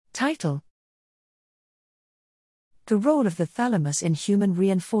Title: The Role of the Thalamus in Human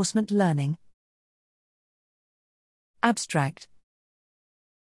Reinforcement Learning. Abstract: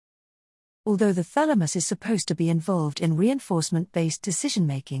 Although the thalamus is supposed to be involved in reinforcement-based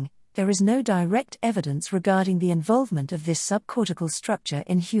decision-making, there is no direct evidence regarding the involvement of this subcortical structure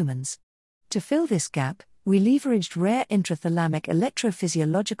in humans. To fill this gap, we leveraged rare intrathalamic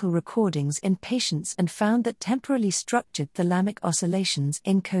electrophysiological recordings in patients and found that temporally structured thalamic oscillations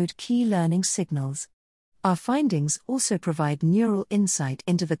encode key learning signals. Our findings also provide neural insight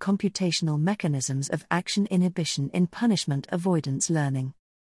into the computational mechanisms of action inhibition in punishment avoidance learning.